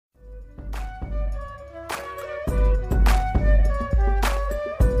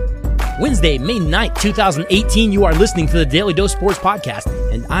Wednesday, May 9th, 2018, you are listening to the Daly Dose Sports Podcast,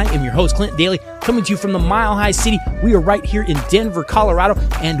 and I am your host, Clint Daly, coming to you from the Mile High City. We are right here in Denver, Colorado,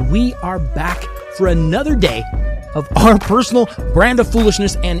 and we are back for another day of our personal brand of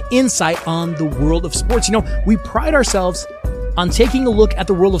foolishness and insight on the world of sports. You know, we pride ourselves on taking a look at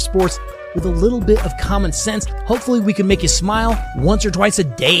the world of sports with a little bit of common sense. Hopefully we can make you smile once or twice a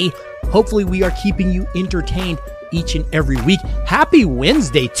day. Hopefully we are keeping you entertained each and every week. Happy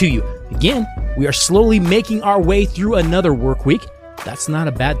Wednesday to you. Again, we are slowly making our way through another work week. That's not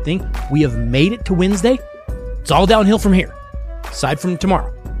a bad thing. We have made it to Wednesday. It's all downhill from here, aside from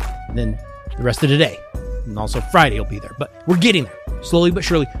tomorrow. And then the rest of the day. And also Friday will be there. But we're getting there. Slowly but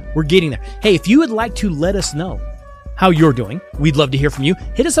surely, we're getting there. Hey, if you would like to let us know how you're doing, we'd love to hear from you.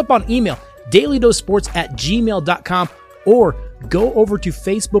 Hit us up on email, dailydosesports@gmail.com, or go over to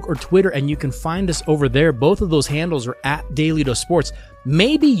Facebook or Twitter and you can find us over there. Both of those handles are at Daly Dose Sports.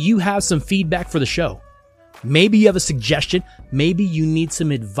 Maybe you have some feedback for the show. Maybe you have a suggestion. Maybe you need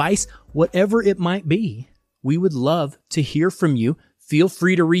some advice. Whatever it might be, we would love to hear from you. Feel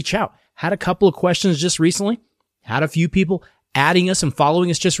free to reach out. Had a couple of questions just recently. Had a few people adding us and following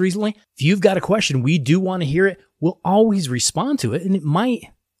us just recently. If you've got a question, we do want to hear it. We'll always respond to it, and it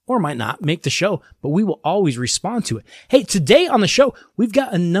might or might not make the show, but we will always respond to it. Hey, today on the show, we've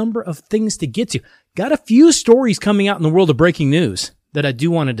got a number of things to get to. Got a few stories coming out in the world of breaking news that I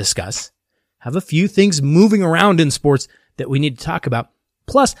do want to discuss. Have a few things moving around in sports that we need to talk about.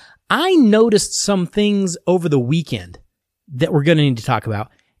 Plus, I noticed some things over the weekend that we're going to need to talk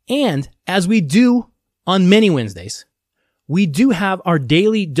about. And as we do on many Wednesdays, we do have our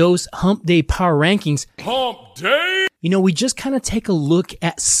Daily Dose Hump Day Power Rankings. Hump Day! You know, we just kind of take a look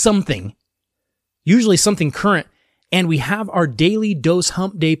at something, usually something current, and we have our Daily Dose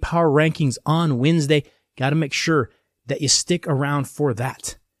Hump Day Power Rankings on Wednesday. Got to make sure that you stick around for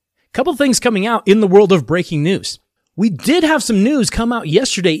that. Couple things coming out in the world of breaking news. We did have some news come out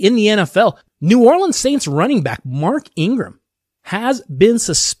yesterday in the NFL. New Orleans Saints running back Mark Ingram has been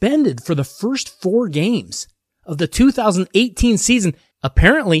suspended for the first 4 games of the 2018 season.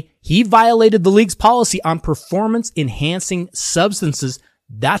 Apparently, he violated the league's policy on performance-enhancing substances.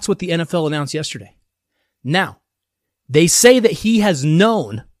 That's what the NFL announced yesterday. Now, they say that he has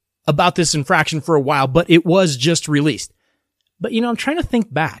known about this infraction for a while, but it was just released. But, you know, I'm trying to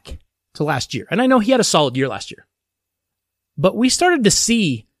think back to last year, and I know he had a solid year last year. But we started to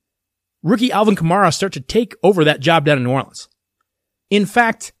see rookie Alvin Kamara start to take over that job down in New Orleans. In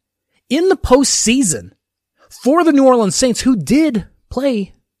fact, in the postseason, for the New Orleans Saints, who did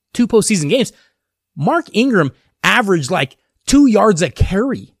play 2 postseason games, Mark Ingram averaged like 2 yards a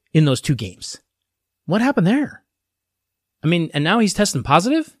carry in those 2 games. What happened there? I mean, and now he's testing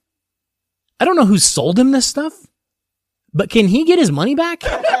positive? I don't know who sold him this stuff, but can he get his money back?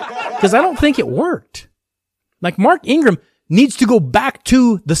 Because I don't think it worked. Like, Mark Ingram needs to go back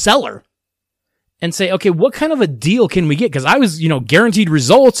to the seller and say, okay, what kind of a deal can we get? Because I was, guaranteed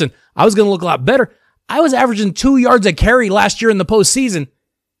results and I was going to look a lot better. I was averaging 2 yards a carry last year in the postseason.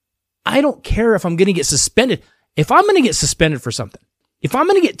 I don't care if I'm going to get suspended. If I'm going to get suspended for something, if I'm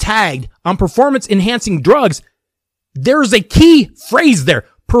going to get tagged on performance-enhancing drugs, there's a key phrase there,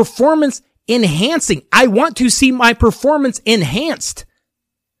 performance-enhancing. I want to see my performance enhanced.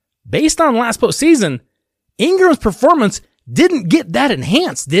 Based on last postseason, Ingram's performance didn't get that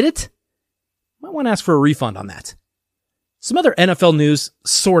enhanced, did it? Might want to ask for a refund on that. Some other NFL news,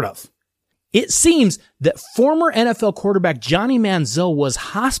 sort of. It seems that former NFL quarterback Johnny Manziel was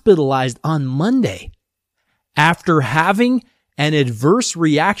hospitalized on Monday after having an adverse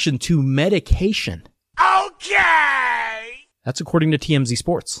reaction to medication. Okay! That's according to TMZ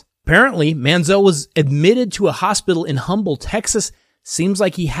Sports. Apparently, Manziel was admitted to a hospital in Humble, Texas. Seems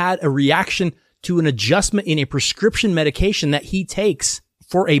like he had a reaction to an adjustment in a prescription medication that he takes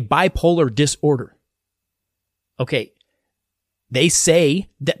for a bipolar disorder. Okay. They say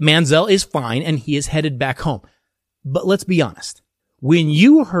that Manziel is fine and he is headed back home. But let's be honest. When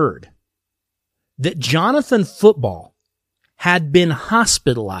you heard that Jonathan Football had been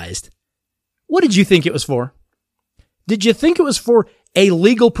hospitalized, what did you think it was for? Did you think it was for a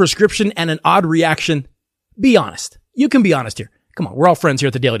legal prescription and an odd reaction? Be honest. You can be honest here. Come on, we're all friends here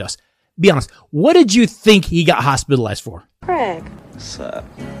at the Daly Dose. Be honest. What did you think he got hospitalized for? Craig. What's up?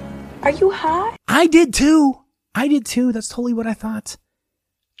 Are you high? I did too. That's totally what I thought.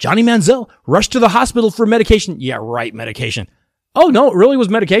 Johnny Manziel rushed to the hospital for medication. Yeah, right, medication. Oh, no, it really was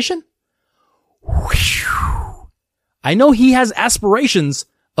medication? Whew. I know he has aspirations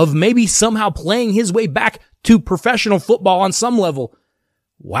of maybe somehow playing his way back to professional football on some level.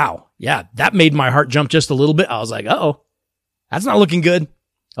 Wow. Yeah, that made my heart jump just a little bit. I was like, uh-oh, that's not looking good.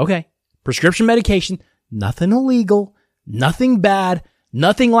 Okay. prescription medication, nothing illegal, nothing bad,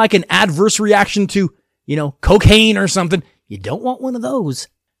 nothing like an adverse reaction to, cocaine or something. You don't want one of those.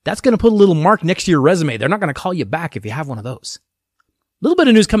 That's going to put a little mark next to your resume. They're not going to call you back if you have one of those. A little bit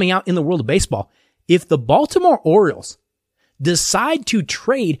of news coming out in the world of baseball. If the Baltimore Orioles decide to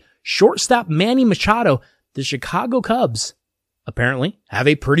trade shortstop Manny Machado, the Chicago Cubs apparently have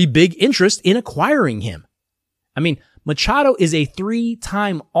a pretty big interest in acquiring him. Machado is a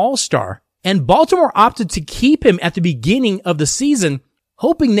 3-time All-Star, and Baltimore opted to keep him at the beginning of the season,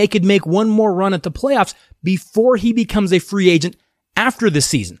 hoping they could make one more run at the playoffs before he becomes a free agent after this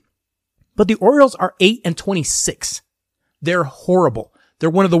season. But the Orioles are 8-26. They're horrible. They're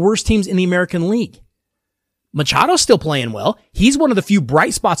one of the worst teams in the American League. Machado's still playing well. He's one of the few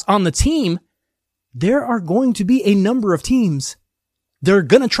bright spots on the team. There are going to be a number of teams. They're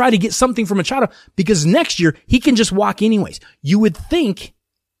going to try to get something from Machado because next year he can just walk anyways. You would think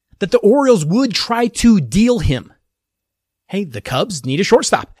that the Orioles would try to deal him. Hey, the Cubs need a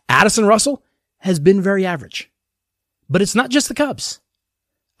shortstop. Addison Russell has been very average. But it's not just the Cubs.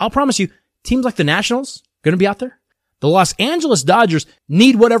 I'll promise you, teams like the Nationals going to be out there. The Los Angeles Dodgers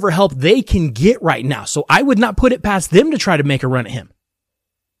need whatever help they can get right now. So I would not put it past them to try to make a run at him.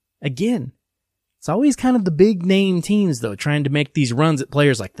 Again, it's always kind of the big name teams though, trying to make these runs at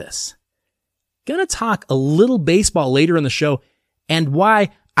players like this. Gonna talk a little baseball later in the show and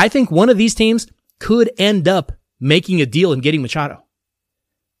why I think one of these teams could end up making a deal and getting Machado.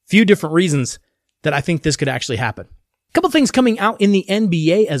 Few different reasons that I think this could actually happen. A couple things coming out in the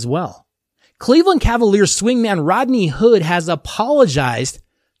NBA as well. Cleveland Cavaliers swingman Rodney Hood has apologized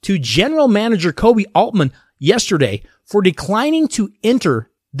to general manager Kobe Altman yesterday for declining to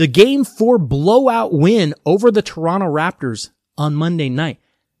enter the Game 4 blowout win over the Toronto Raptors on Monday night.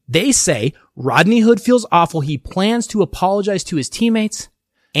 They say Rodney Hood feels awful. He plans to apologize to his teammates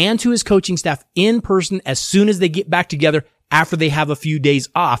and to his coaching staff in person as soon as they get back together after they have a few days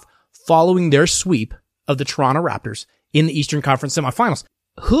off following their sweep of the Toronto Raptors in the Eastern Conference semifinals.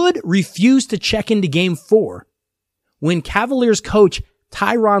 Hood refused to check into Game 4 when Cavaliers coach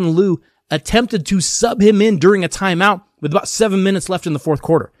Tyronn Lue attempted to sub him in during a timeout with about 7 minutes left in the fourth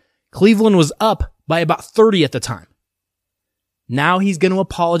quarter. Cleveland was up by about 30 at the time. Now he's going to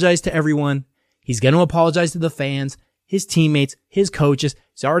apologize to everyone. He's going to apologize to the fans, his teammates, his coaches.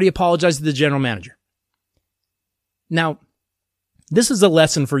 He's already apologized to the general manager. Now, this is a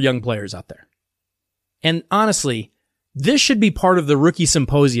lesson for young players out there. And honestly, this should be part of the rookie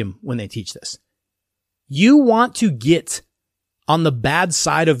symposium when they teach this. You want to get on the bad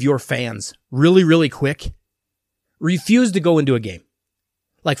side of your fans really, really quick. Refuse to go into a game.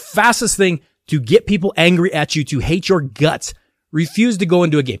 Like fastest thing to get people angry at you, to hate your guts. Refuse to go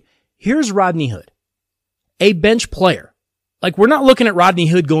into a game. Here's Rodney Hood, a bench player. Like we're not looking at Rodney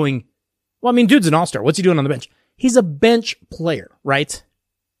Hood going, dude's an all-star. What's he doing on the bench? He's a bench player, right?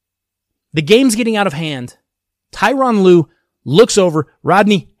 The game's getting out of hand. Tyronn Lue looks over,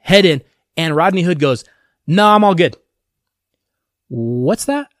 Rodney head in, and Rodney Hood goes, "No, I'm all good." What's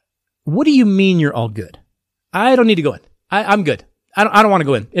that? What do you mean you're all good? I don't need to go in. I'm good. I don't want to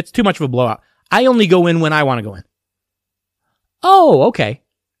go in. It's too much of a blowout. I only go in when I want to go in. Oh, okay.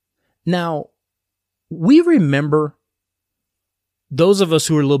 Now, we remember, those of us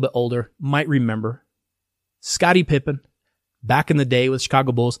who are a little bit older might remember, Scottie Pippen, back in the day with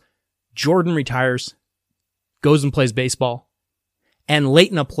Chicago Bulls. Jordan retires, goes and plays baseball, and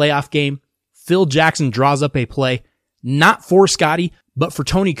late in a playoff game, Phil Jackson draws up a play, not for Scottie, but for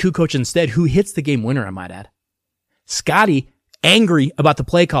Tony Kukoc instead, who hits the game winner, I might add. Scottie, angry about the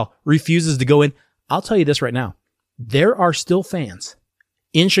play call, refuses to go in. I'll tell you this right now. There are still fans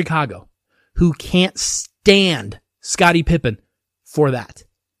in Chicago who can't stand Scottie Pippen for that.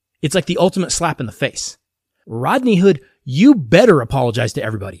 It's like the ultimate slap in the face. Rodney Hood, you better apologize to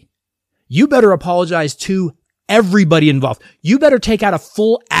everybody. You better apologize to everybody involved. You better take out a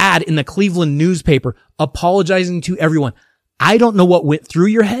full ad in the Cleveland newspaper apologizing to everyone. I don't know what went through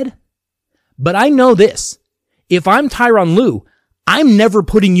your head, but I know this. If I'm Tyronn Lue, I'm never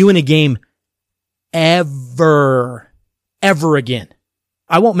putting you in a game ever again.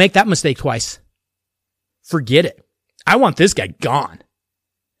 I won't make that mistake twice. Forget it. I want this guy gone.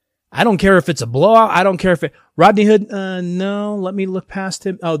 I don't care if it's a blowout. I don't care if Rodney Hood, no, let me look past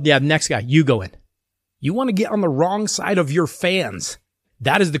him. Oh, yeah, next guy, you go in. You want to get on the wrong side of your fans.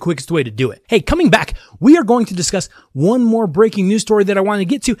 That is the quickest way to do it. Hey, coming back, we are going to discuss one more breaking news story that I want to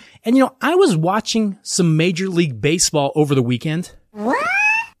get to. And I was watching some Major League Baseball over the weekend. What?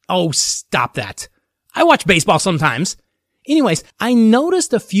 Oh, stop that. I watch baseball sometimes. Anyways, I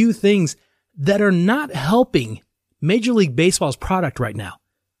noticed a few things that are not helping Major League Baseball's product right now.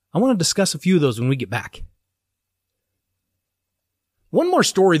 I want to discuss a few of those when we get back. One more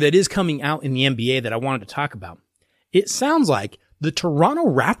story that is coming out in the NBA that I wanted to talk about. It sounds like the Toronto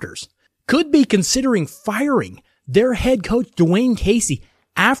Raptors could be considering firing their head coach Dwayne Casey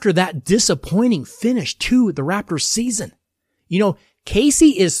after that disappointing finish to the Raptors season. You know,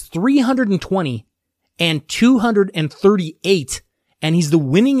 Casey is 320 and 238, and he's the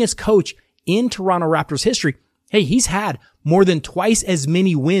winningest coach in Toronto Raptors history. Hey, he's had more than twice as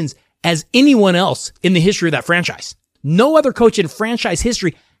many wins as anyone else in the history of that franchise. No other coach in franchise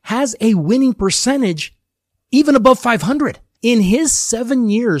history has a winning percentage even above 500. In his 7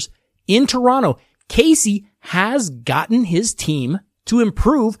 years in Toronto, Casey has gotten his team to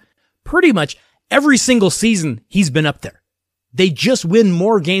improve pretty much every single season he's been up there. They just win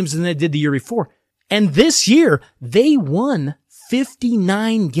more games than they did the year before. And this year, they won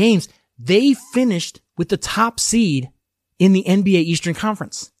 59 games. They finished with the top seed in the NBA Eastern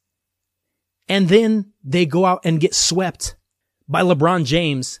Conference. And then they go out and get swept by LeBron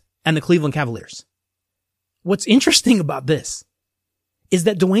James and the Cleveland Cavaliers. What's interesting about this is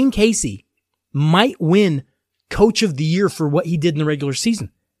that Dwayne Casey might win Coach of the Year for what he did in the regular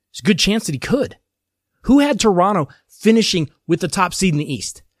season. There's a good chance that he could. Who had Toronto finishing with the top seed in the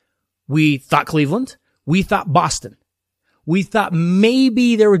East? We thought Cleveland. We thought Boston. We thought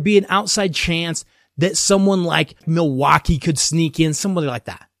maybe there would be an outside chance that someone like Milwaukee could sneak in, somebody like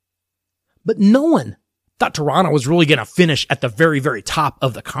that. But no one thought Toronto was really going to finish at the very, very top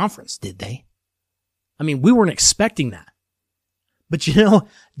of the conference, did they? I mean, we weren't expecting that. But you know,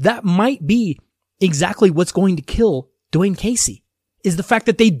 that might be exactly what's going to kill Dwayne Casey, is the fact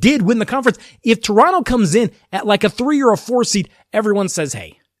that they did win the conference. If Toronto comes in at like a 3 or a 4 seed, everyone says,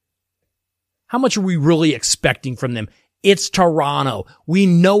 hey, how much are we really expecting from them? It's Toronto. We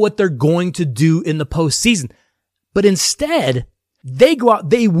know what they're going to do in the postseason. But instead, they go out,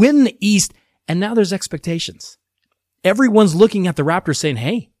 they win the East, and now there's expectations. Everyone's looking at the Raptors saying,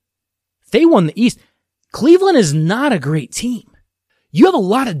 hey, if they won the East, Cleveland is not a great team. You have a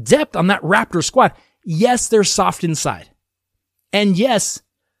lot of depth on that Raptor squad. Yes, they're soft inside. And yes,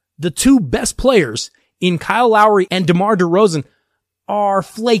 the two best players in Kyle Lowry and DeMar DeRozan are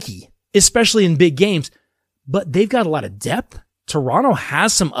flaky, especially in big games. But they've got a lot of depth. Toronto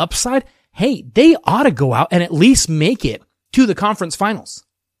has some upside. Hey, they ought to go out and at least make it to the conference finals.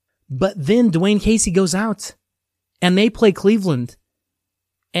 But then Dwayne Casey goes out and they play Cleveland.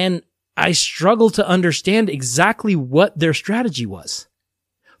 And I struggle to understand exactly what their strategy was.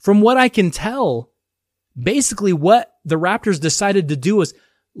 From what I can tell, basically what the Raptors decided to do was,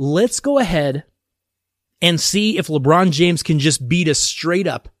 let's go ahead and see if LeBron James can just beat us straight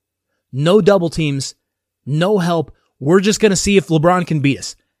up. No double teams, no help. We're just going to see if LeBron can beat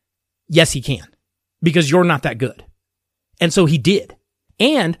us. Yes, he can, because you're not that good. And so he did.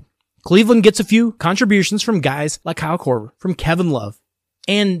 And Cleveland gets a few contributions from guys like Kyle Korver, from Kevin Love.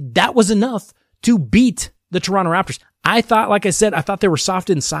 And that was enough to beat the Toronto Raptors. I thought, like I said, I thought they were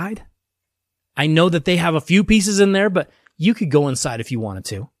soft inside. I know that they have a few pieces in there, but you could go inside if you wanted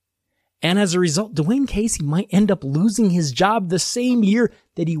to. And as a result, Dwayne Casey might end up losing his job the same year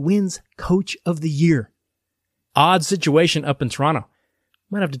that he wins Coach of the Year. Odd situation up in Toronto.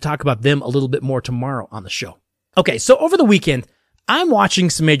 Might have to talk about them a little bit more tomorrow on the show. Okay, so over the weekend, I'm watching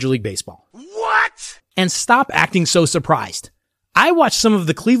some Major League Baseball. What? And stop acting so surprised. I watched some of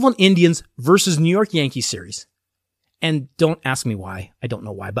the Cleveland Indians versus New York Yankees series. And don't ask me why. I don't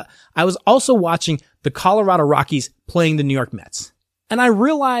know why. But I was also watching the Colorado Rockies playing the New York Mets. And I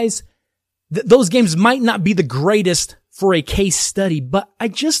realize that those games might not be the greatest for a case study, but I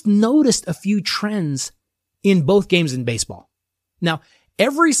just noticed a few trends in both games in baseball. Now,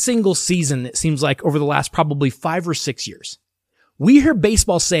 every single season, it seems like over the last probably 5 or 6 years, we hear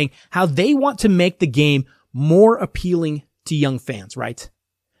baseball saying how they want to make the game more appealing to young fans, right?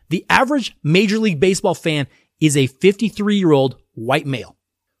 The average Major League Baseball fan is a 53-year-old white male.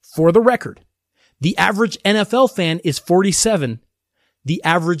 For the record, the average NFL fan is 47. The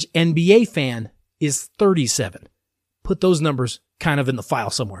average NBA fan is 37. Put those numbers kind of in the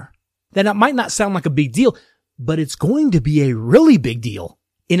file somewhere. Then it might not sound like a big deal, but it's going to be a really big deal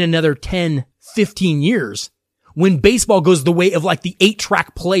in another 10, 15 years when baseball goes the way of like the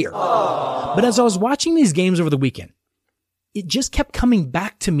 8-track player. Aww. But as I was watching these games over the weekend, it just kept coming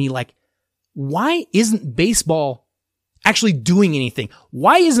back to me like, why isn't baseball actually doing anything?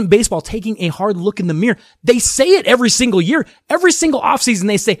 Why isn't baseball taking a hard look in the mirror? They say it every single year, every single offseason.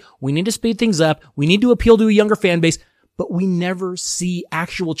 They say, we need to speed things up. We need to appeal to a younger fan base, but we never see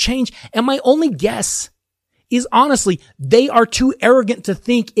actual change. And my only guess is honestly, they are too arrogant to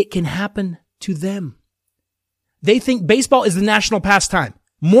think it can happen to them. They think baseball is the national pastime.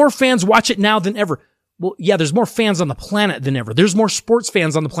 More fans watch it now than ever. Well, yeah, there's more fans on the planet than ever. There's more sports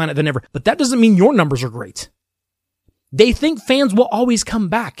fans on the planet than ever. But that doesn't mean your numbers are great. They think fans will always come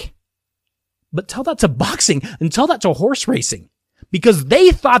back. But tell that to boxing and tell that to horse racing. Because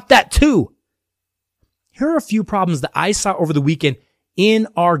they thought that too. Here are a few problems that I saw over the weekend in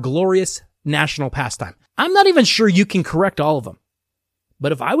our glorious national pastime. I'm not even sure you can correct all of them.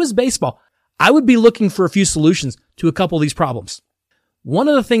 But if I was baseball, I would be looking for a few solutions to a couple of these problems. One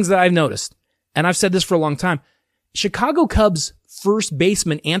of the things that I've noticed, and I've said this for a long time, Chicago Cubs first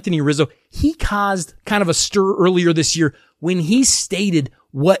baseman Anthony Rizzo, he caused kind of a stir earlier this year when he stated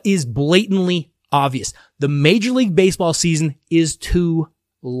what is blatantly obvious. The Major League Baseball season is too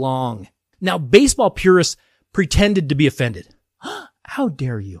long. Now, baseball purists pretended to be offended. How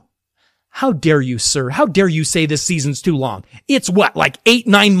dare you? How dare you, sir? How dare you say this season's too long? It's what, like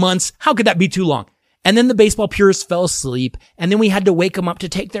 8-9 months? How could that be too long? And then the baseball purists fell asleep, and then we had to wake them up to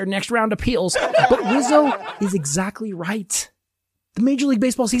take their next round appeals. But Rizzo is exactly right. The Major League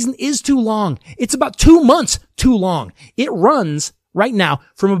Baseball season is too long. It's about 2 months too long. It runs right now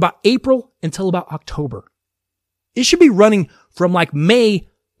from about April until about October. It should be running from like May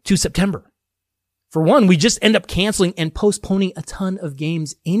to September. For one, we just end up canceling and postponing a ton of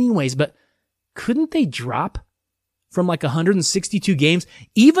games anyways, but couldn't they drop from like 162 games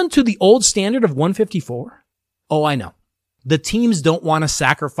even to the old standard of 154? Oh, I know. The teams don't want to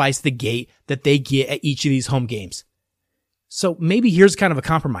sacrifice the gate that they get at each of these home games. So maybe here's kind of a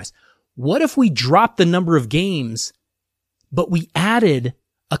compromise. What if we dropped the number of games, but we added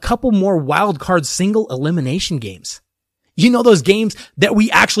a couple more wild card single elimination games? You know, those games that we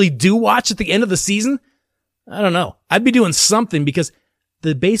actually do watch at the end of the season? I don't know. I'd be doing something because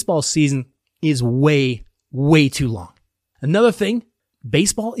the baseball season is way too long. Another thing,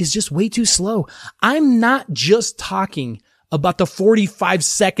 baseball is just way too slow. I'm not just talking about the 45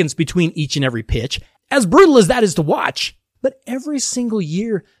 seconds between each and every pitch, as brutal as that is to watch. But every single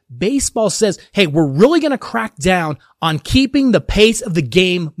year, baseball says, hey, we're really going to crack down on keeping the pace of the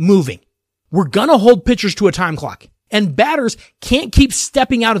game moving. We're going to hold pitchers to a time clock. And batters can't keep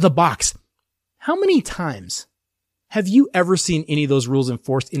stepping out of the box. How many times have you ever seen any of those rules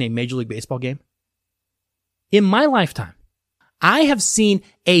enforced in a Major League Baseball game? In my lifetime, I have seen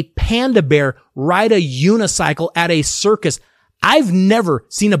a panda bear ride a unicycle at a circus. I've never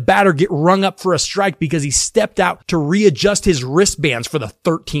seen a batter get rung up for a strike because he stepped out to readjust his wristbands for the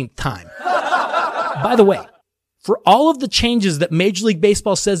 13th time. By the way, for all of the changes that Major League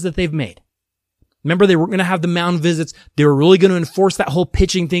Baseball says that they've made, remember, they were going to have the mound visits. They were really going to enforce that whole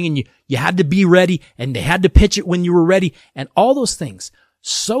pitching thing, and you had to be ready, and they had to pitch it when you were ready, and all those things.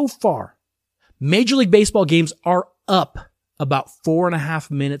 So far, Major League Baseball games are up about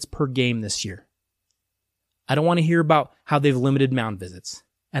 4.5 minutes per game this year. I don't want to hear about how they've limited mound visits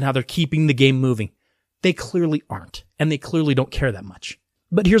and how they're keeping the game moving. They clearly aren't, and they clearly don't care that much.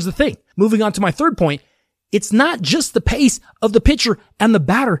 But here's the thing. Moving on to my third point, it's not just the pace of the pitcher and the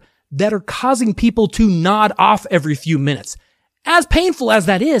batter that are causing people to nod off every few minutes. As painful as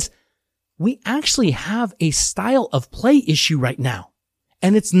that is, we actually have a style of play issue right now.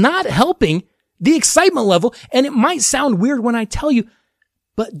 And it's not helping the excitement level. And it might sound weird when I tell you,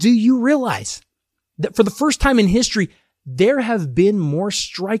 but do you realize that for the first time in history, there have been more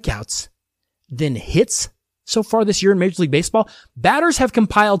strikeouts than hits so far this year in Major League Baseball? Batters have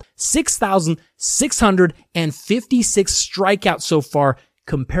compiled 6,656 strikeouts so far,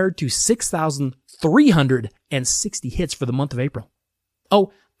 compared to 6,360 hits for the month of April.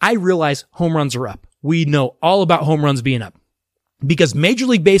 Oh, I realize home runs are up. We know all about home runs being up because Major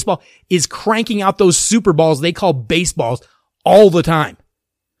League Baseball is cranking out those super balls they call baseballs all the time.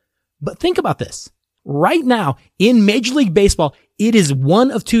 But think about this. Right now in Major League Baseball, it is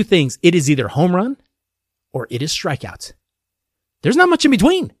one of two things. It is either home run or it is strikeouts. There's not much in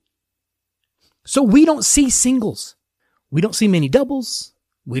between. So we don't see singles. We don't see many doubles.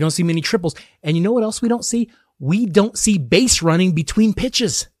 We don't see many triples. And you know what else we don't see? We don't see base running between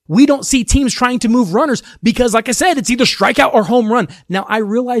pitches. We don't see teams trying to move runners because, like I said, it's either strikeout or home run. Now, I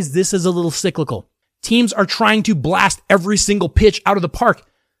realize this is a little cyclical. Teams are trying to blast every single pitch out of the park.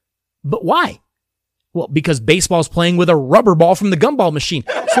 But why? Well, because baseball's playing with a rubber ball from the gumball machine.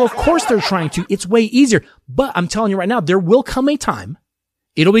 So, of course, they're trying to. It's way easier. But I'm telling you right now, there will come a time,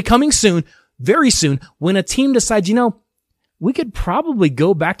 it'll be coming soon, very soon, when a team decides, we could probably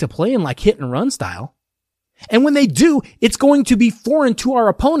go back to playing like hit and run style. And when they do, it's going to be foreign to our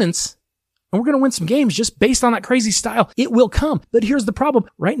opponents. And we're going to win some games just based on that crazy style. It will come. But here's the problem.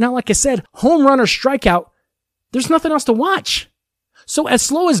 Right now, like I said, home run or strikeout, there's nothing else to watch. So as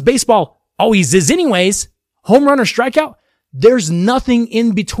slow as baseball always is anyways, home run or strikeout, There's nothing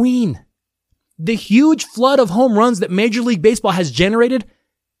in between. The huge flood of home runs that Major League Baseball has generated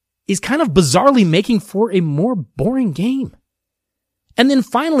is kind of bizarrely making for a more boring game. And then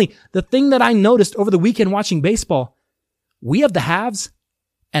finally, the thing that I noticed over the weekend watching baseball, we have the haves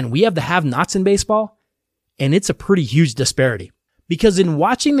and we have the have-nots in baseball, and it's a pretty huge disparity. Because in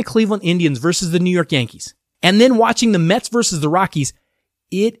watching the Cleveland Indians versus the New York Yankees, and then watching the Mets versus the Rockies,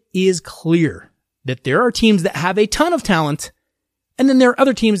 it is clear that there are teams that have a ton of talent, and then there are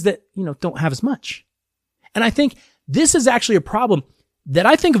other teams that, don't have as much. And I think this is actually a problem that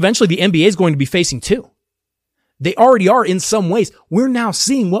I think eventually the NBA is going to be facing too. They already are in some ways. We're now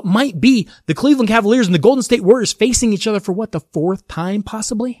seeing what might be the Cleveland Cavaliers and the Golden State Warriors facing each other for the fourth time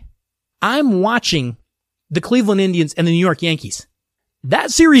possibly? I'm watching the Cleveland Indians and the New York Yankees. That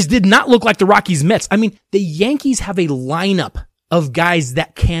series did not look like the Rockies Mets. I mean, the Yankees have a lineup of guys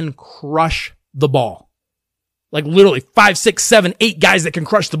that can crush the ball. Like literally 5, 6, 7, 8 guys that can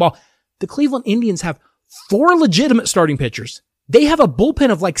crush the ball. The Cleveland Indians have 4 legitimate starting pitchers. They have a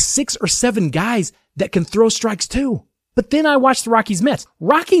bullpen of like 6 or 7 guys that can throw strikes too. But then I watched the Rockies Mets.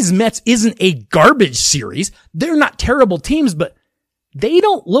 Rockies Mets isn't a garbage series. They're not terrible teams, but they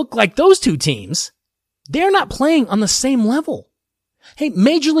don't look like those two teams. They're not playing on the same level. Hey,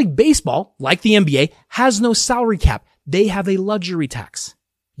 Major League Baseball, like the NBA, has no salary cap. They have a luxury tax.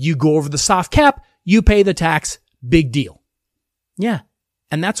 You go over the soft cap, you pay the tax, big deal. Yeah.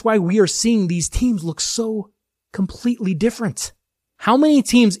 And that's why we are seeing these teams look so completely different. How many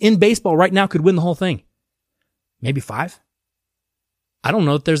teams in baseball right now could win the whole thing? Maybe 5? I don't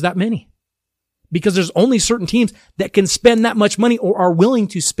know if there's that many. Because there's only certain teams that can spend that much money or are willing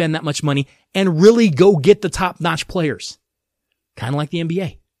to spend that much money and really go get the top-notch players. Kind of like the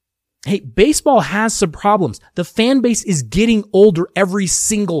NBA. Hey, baseball has some problems. The fan base is getting older every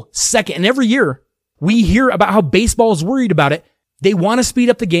single second. And every year, we hear about how baseball is worried about it. They want to speed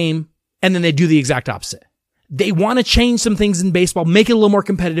up the game, and then they do the exact opposite. They want to change some things in baseball, make it a little more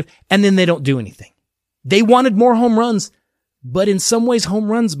competitive, and then they don't do anything. They wanted more home runs, but in some ways,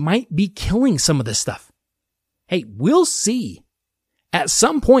 home runs might be killing some of this stuff. Hey, we'll see. At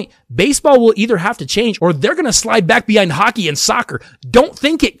some point, baseball will either have to change or they're going to slide back behind hockey and soccer. Don't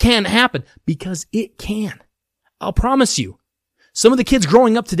think it can happen, because it can. I'll promise you. Some of the kids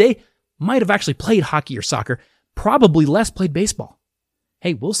growing up today might have actually played hockey or soccer, probably less played baseball.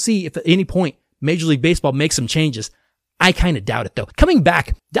 Hey, we'll see if at any point Major League Baseball makes some changes. I kind of doubt it though. Coming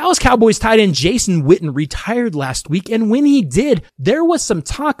back, Dallas Cowboys tight end Jason Witten retired last week, and when he did, there was some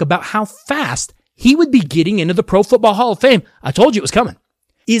talk about how fast he would be getting into the Pro Football Hall of Fame. I told you it was coming.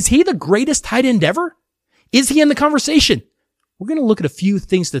 Is he the greatest tight end ever? Is he in the conversation? We're going to look at a few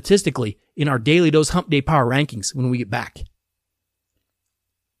things statistically in our Daly Dose Hump Day Power Rankings when we get back.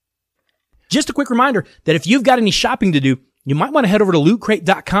 Just a quick reminder that if you've got any shopping to do, you might want to head over to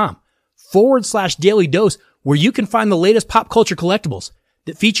lootcrate.com/Daily Dose, where you can find the latest pop culture collectibles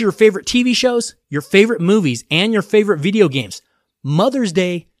that feature your favorite TV shows, your favorite movies, and your favorite video games. Mother's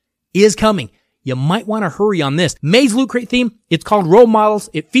Day is coming. You might want to hurry on this. May's Loot Crate theme, it's called Role Models.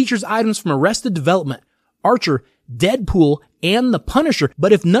 It features items from Arrested Development, Archer, Deadpool, and The Punisher.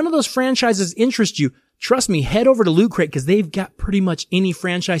 But if none of those franchises interest you, trust me, head over to Loot Crate, because they've got pretty much any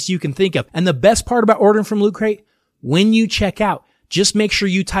franchise you can think of. And the best part about ordering from Loot Crate, when you check out, just make sure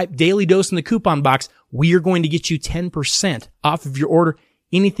you type Daily Dose in the coupon box. We are going to get you 10% off of your order.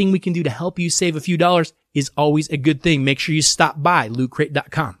 Anything we can do to help you save a few dollars is always a good thing. Make sure you stop by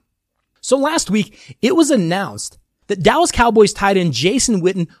lootcrate.com. So last week, it was announced that Dallas Cowboys tight end Jason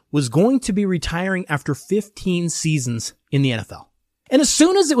Witten was going to be retiring after 15 seasons in the NFL. And as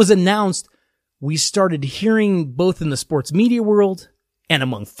soon as it was announced, we started hearing both in the sports media world and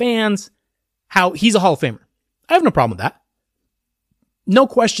among fans how he's a Hall of Famer. I have no problem with that. No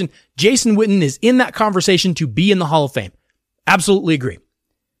question, Jason Witten is in that conversation to be in the Hall of Fame. Absolutely agree.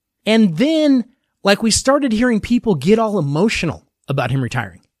 And then, we started hearing people get all emotional about him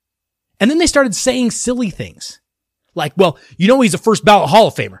retiring. And then they started saying silly things. He's a first ballot Hall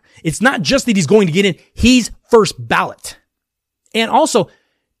of Famer. It's not just that he's going to get in, he's first ballot. And also,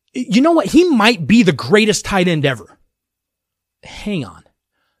 you know what? He might be the greatest tight end ever. Hang on.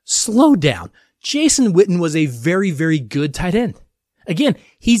 Slow down. Jason Witten was a very, very good tight end. Again,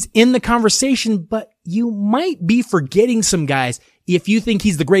 he's in the conversation, but you might be forgetting some guys if you think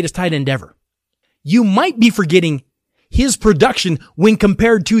he's the greatest tight end ever. You might be forgetting his production when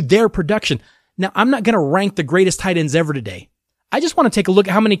compared to their production. Now, I'm not going to rank the greatest tight ends ever today. I just want to take a look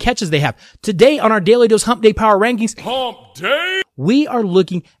at how many catches they have. Today on our Daily Dose Hump Day Power Rankings, Hump Day, we are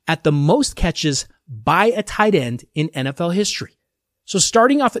looking at the most catches by a tight end in NFL history. So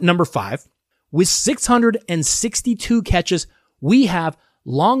starting off at number 5, With 662 catches, we have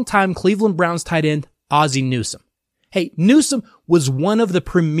longtime Cleveland Browns tight end Ozzie Newsome. Hey, Newsome was one of the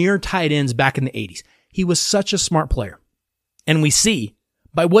premier tight ends back in the 80s. He was such a smart player. And we see,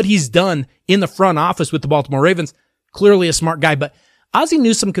 by what he's done in the front office with the Baltimore Ravens, clearly a smart guy. But Ozzie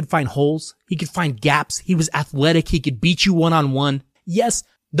Newsome could find holes. He could find gaps. He was athletic. He could beat you one-on-one. Yes,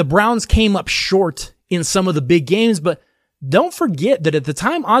 the Browns came up short in some of the big games, but don't forget that at the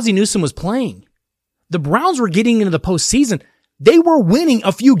time Ozzie Newsome was playing, the Browns were getting into the postseason. They were winning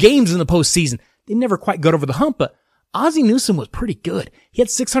a few games in the postseason. They never quite got over the hump, but Ozzie Newsome was pretty good. He had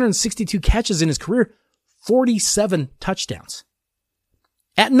 662 catches in his career, 47 touchdowns.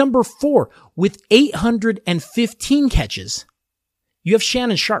 At number 4, with 815 catches, you have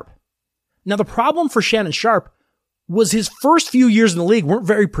Shannon Sharpe. Now, the problem for Shannon Sharpe was his first few years in the league weren't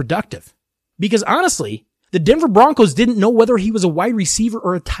very productive. Because honestly, the Denver Broncos didn't know whether he was a wide receiver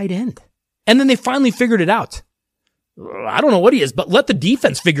or a tight end. And then they finally figured it out. I don't know what he is, but let the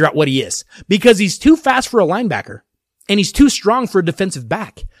defense figure out what he is. Because he's too fast for a linebacker, and he's too strong for a defensive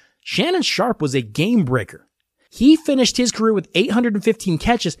back. Shannon Sharpe was a game breaker. He finished his career with 815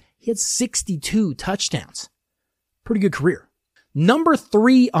 catches. He had 62 touchdowns. Pretty good career. Number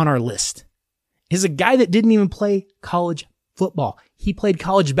 3 on our list is a guy that didn't even play college football. He played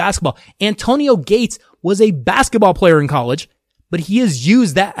college basketball. Antonio Gates was a basketball player in college, but he has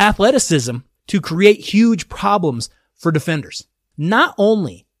used that athleticism to create huge problems for defenders. Not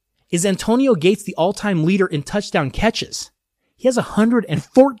only is Antonio Gates the all-time leader in touchdown catches, he has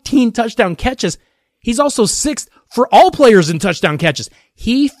 114 touchdown catches. He's also 6th for all players in touchdown catches.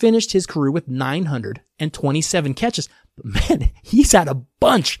 He finished his career with 927 catches. But man, he's had a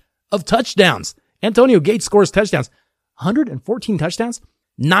bunch of touchdowns. Antonio Gates scores touchdowns. 114 touchdowns,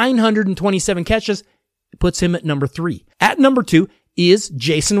 927 catches. It puts him at number 3. At number 2 is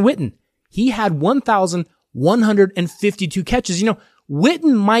Jason Witten. He had 1,152 catches. You know,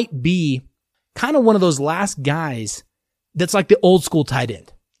 Witten might be kind of one of those last guys that's like the old school tight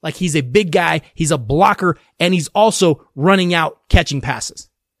end. Like he's a big guy, he's a blocker, and he's also running out catching passes.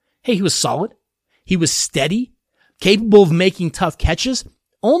 Hey, he was solid. He was steady, capable of making tough catches.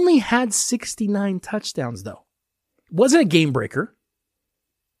 Only had 69 touchdowns though. Wasn't a game breaker.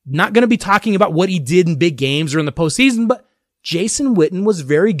 Not going to be talking about what he did in big games or in the postseason, but Jason Witten was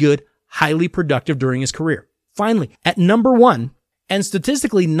very good, highly productive during his career. Finally, at number 1, and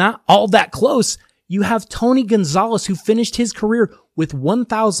statistically not all that close, you have Tony Gonzalez, who finished his career with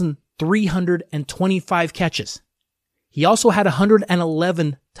 1,325 catches. He also had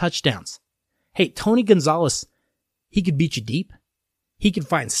 111 touchdowns. Hey, Tony Gonzalez, he could beat you deep. He could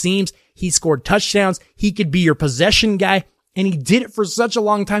find seams. He scored touchdowns. He could be your possession guy. And he did it for such a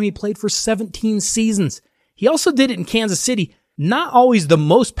long time. He played for 17 seasons. He also did it in Kansas City. Not always the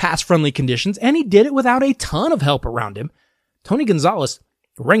most pass-friendly conditions, and he did it without a ton of help around him. Tony Gonzalez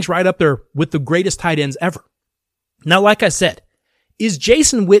ranks right up there with the greatest tight ends ever. Now, like I said, is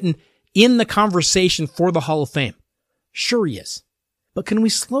Jason Witten in the conversation for the Hall of Fame? Sure he is. But can we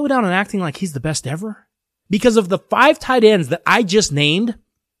slow down on acting like he's the best ever? Because of the 5 tight ends that I just named,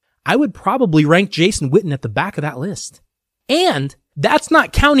 I would probably rank Jason Witten at the back of that list. And that's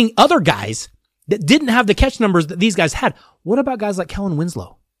not counting other guys that didn't have the catch numbers that these guys had. What about guys like Kellen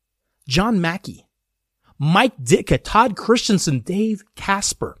Winslow, John Mackey, Mike Ditka, Todd Christensen, Dave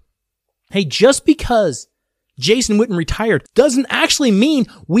Casper? Hey, just because Jason Witten retired doesn't actually mean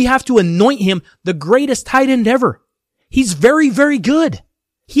we have to anoint him the greatest tight end ever. He's very, very good.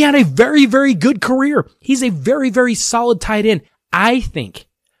 He had a very, very good career. He's a very, very solid tight end. I think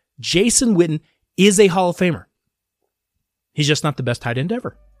Jason Witten is a Hall of Famer. He's just not the best tight end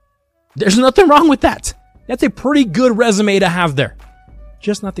ever. There's nothing wrong with that. That's a pretty good resume to have there.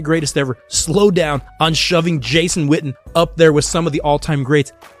 Just not the greatest ever. Slow down on shoving Jason Witten up there with some of the all-time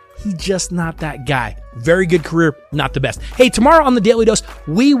greats. He's just not that guy. Very good career, not the best. Hey, tomorrow on the Daily Dose,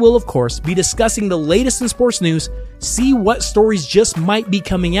 we will, of course, be discussing the latest in sports news, see what stories just might be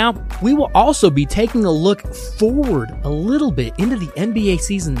coming out. We will also be taking a look forward a little bit into the NBA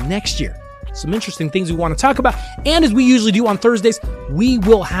season next year. Some interesting things we want to talk about. And as we usually do on Thursdays, we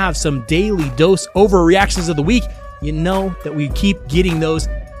will have some Daily Dose overreactions of the week. You know that we keep getting those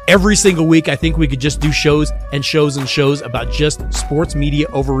every single week. I think we could just do shows and shows and shows about just sports media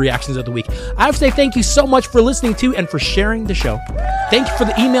overreactions of the week. I have to say thank you so much for listening to and for sharing the show. Thank you for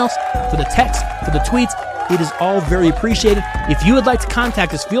the emails, for the texts, for the tweets. It is all very appreciated. If you would like to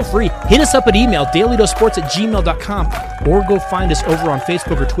contact us, feel free. Hit us up at email, dailydosesports@gmail.com, or go find us over on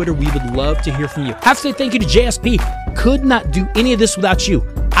Facebook or Twitter. We would love to hear from you. I have to say thank you to JSP. Could not do any of this without you.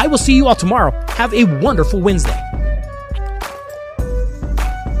 I will see you all tomorrow. Have a wonderful Wednesday.